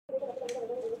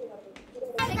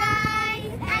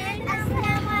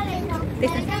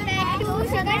Welcome back to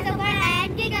Sugar Super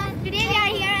and Giggles. Today we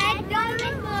are here at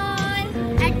Dolphin Mall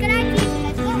at Karachi.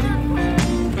 Let's go.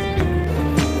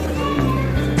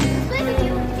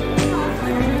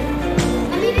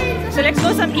 So let's go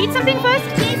eat something first?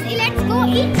 Yes, let's go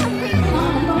eat something.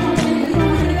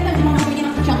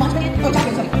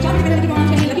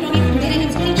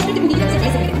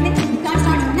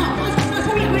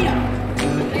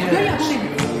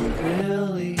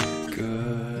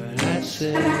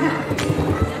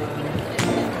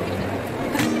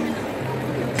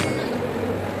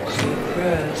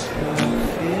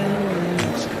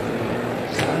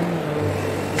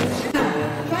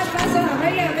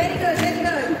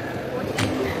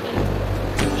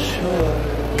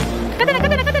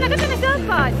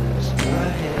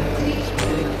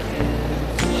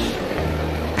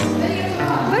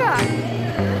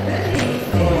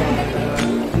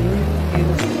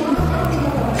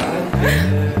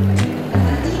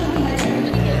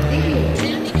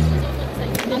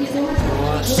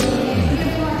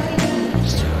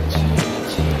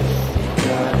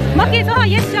 Muckets, oh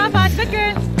yes, Shahbaz, good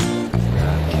girl.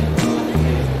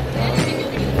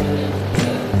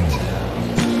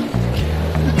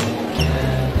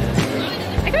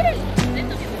 I got it.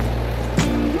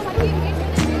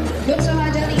 Good, Soha,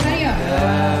 jaldi, hurry up.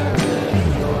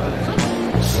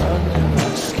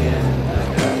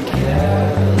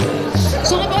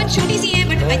 Soha बहुत छोटी सी है,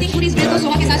 but I think पूरी इस video को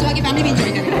सोहा के साथ सोहा की family भी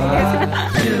एंजॉय करेगी।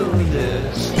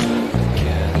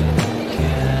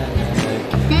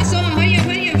 Fast, Soha, hurry up,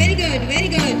 very good,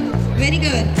 very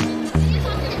good.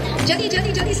 जल्दी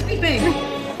जल्दी जल्दी स्पीड पे।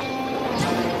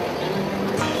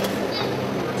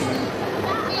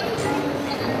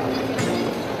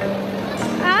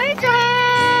 Hi, Soha,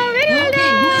 very well Okay,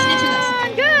 who is done. next with us?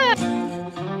 Good.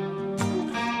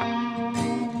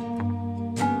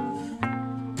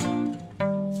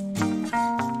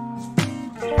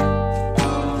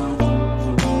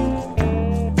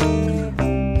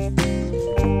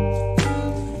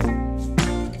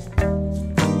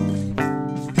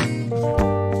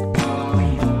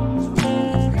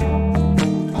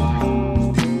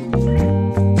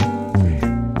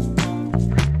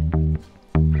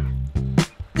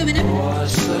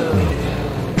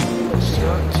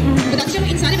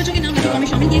 इन सारे बच्चों के नाम लकी ड्रॉ में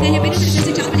शामिल किए गए हैं। पेरेंट्स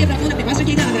से 4 बजे अपना फोन अपने पास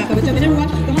रखिएगा। अगर आपका बच्चा विनर हुआ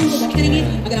तो हम उनको कॉपी करेंगे।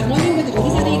 अगर आप मॉल में होंगे तो जल्दी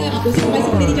से आ जाइएगा, आपको उसी मोबाइल से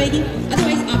दे दी जाएगी,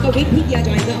 अदरवाइज आपका वेट भी किया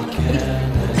जाएगा।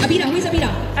 अबीरा, हुई Sabira,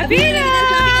 Abira,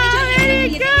 very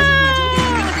good.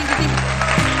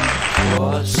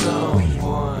 For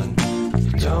someone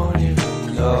you don't even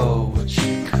know what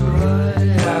you could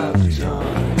have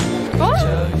done. Oh.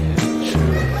 Tell you the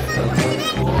truth, I look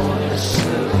for the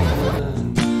seven.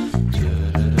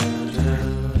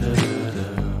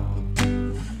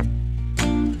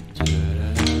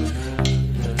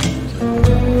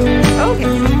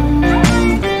 Okay.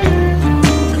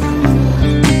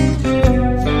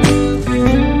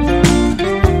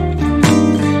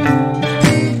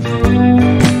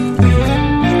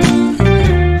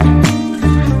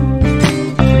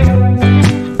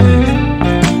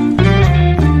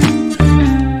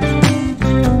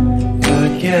 I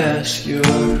guess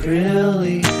you're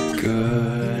really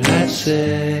good at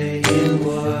saying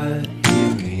what you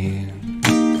mean.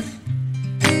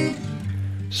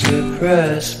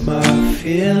 Suppress my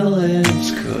feelings,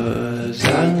 'cause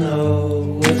I know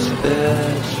what's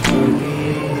best for me.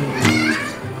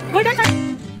 Well done.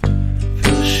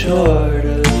 Feel short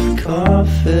of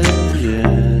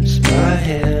confidence, my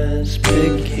hands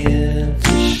begin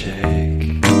to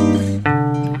shake.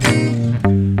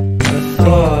 I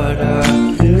thought I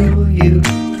knew you,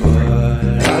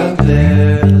 but I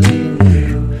barely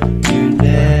knew your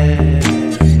name.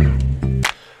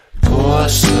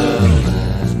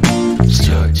 Porcelain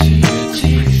stuck to your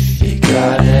teeth, you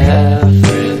got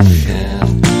everything,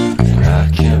 and I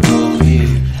can't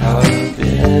believe how I've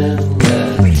been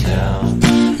let down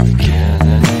again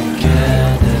and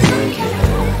again and again.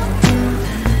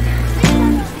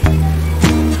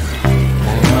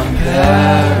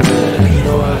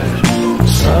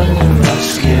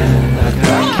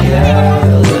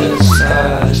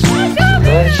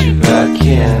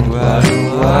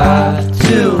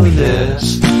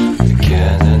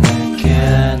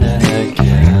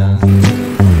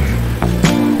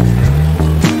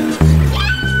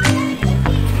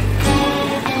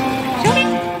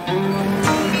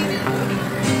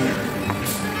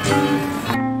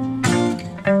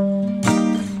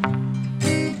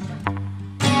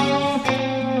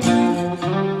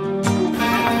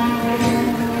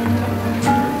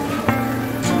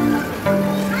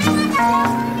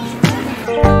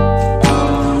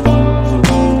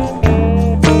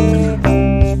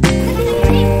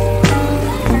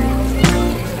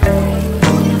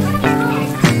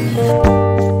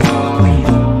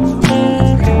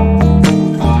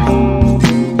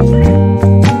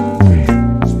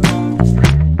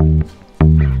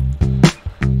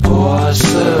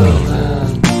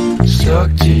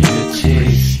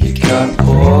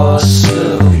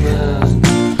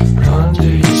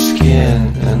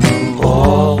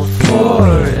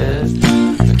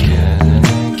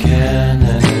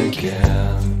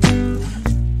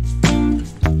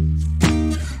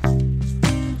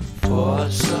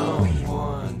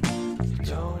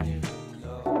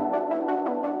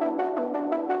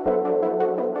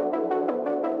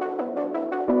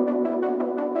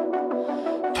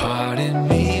 Pardon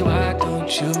me, why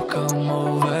don't you come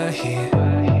over here?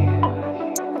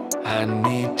 I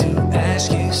need to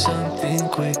ask you something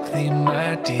quickly,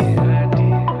 my dear.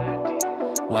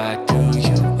 Why do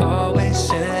you always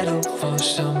settle for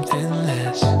something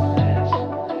less?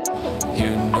 You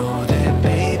know that,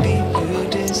 baby, you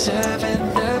deserve it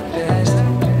the best.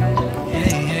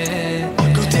 Yeah,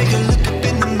 yeah. Go take a look up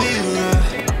in the mirror.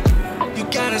 You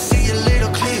gotta see a little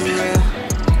clearer.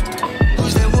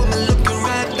 Who's that woman looking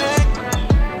right back?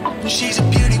 She's a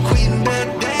beauty queen, bad.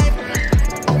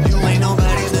 You ain't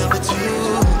nobody's number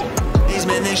two. These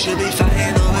men, they should be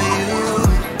fighting over you.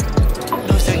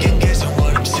 No second guessing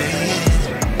what I'm saying.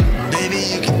 Baby,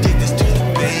 you can take this to the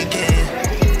bank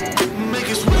and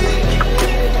make us wait.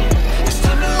 It's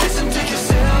time to listen to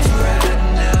yourself right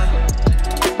now.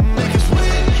 Make us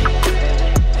wait.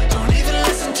 Don't even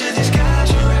listen to these guys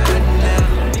right now.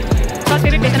 Tapos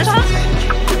bibigyan na siya.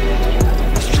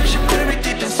 This treasure buried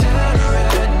deep inside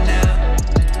right now.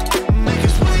 Make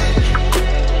us wait.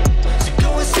 So go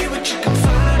and see what you can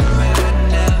find right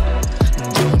now.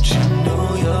 Don't you know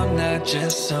you're not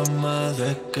just some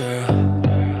other girl?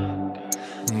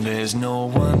 There's no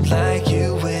one like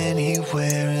you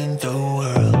anywhere in the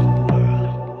world.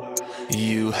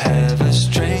 You have a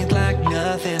strength like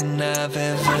nothing I've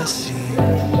ever seen.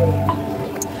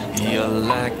 You're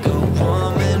like a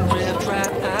woman ripped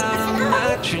right out of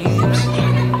my dreams.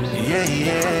 Yeah,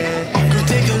 yeah. Go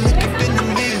take a look up in the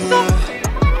mirror.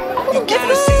 You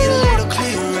gotta see a little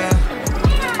clearer.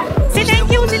 Say thank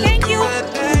you, say thank you. Right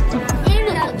back.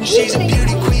 She's a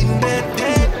beauty queen, bad.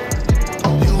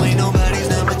 You ain't nobody's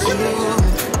number two.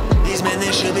 These men,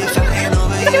 they should be fighting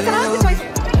over you.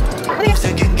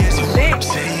 Second guessing what I'm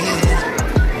saying.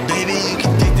 Baby, you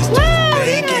can take this to the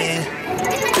bank and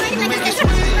make us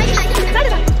wait.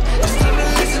 It's time to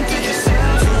listen to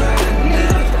yourself right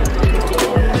now.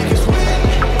 Make us wait.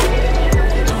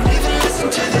 Don't even listen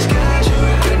to these guys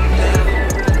right now.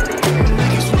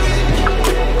 Make us wait.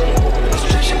 This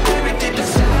treasure buried deep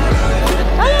inside right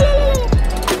now.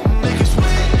 Make us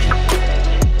wait.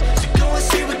 So go and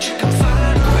see what you can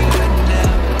find right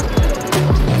now.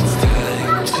 It's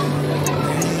time to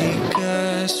make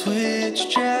a switch.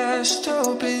 Just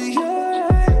open your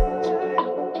eyes.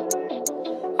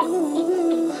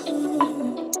 Ooh.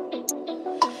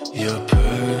 You're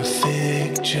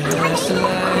perfect just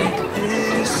like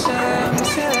this.